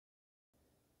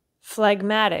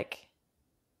Phlegmatic.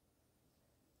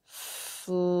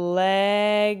 Phlegmatic.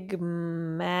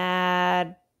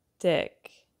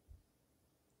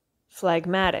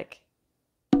 Phlegmatic.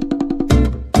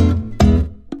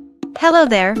 Hello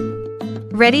there.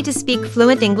 Ready to speak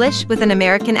fluent English with an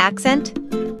American accent?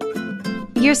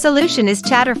 Your solution is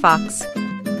ChatterFox.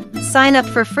 Sign up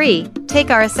for free, take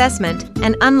our assessment,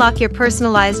 and unlock your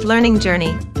personalized learning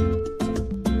journey.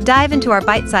 Dive into our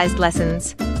bite-sized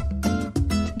lessons.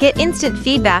 Get instant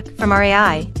feedback from our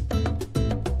AI,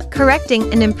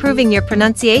 correcting and improving your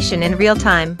pronunciation in real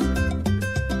time.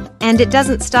 And it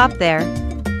doesn't stop there.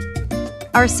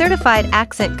 Our certified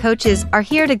accent coaches are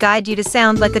here to guide you to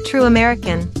sound like a true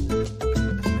American.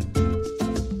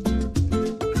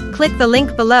 Click the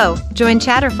link below, join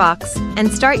ChatterFox,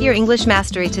 and start your English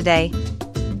mastery today.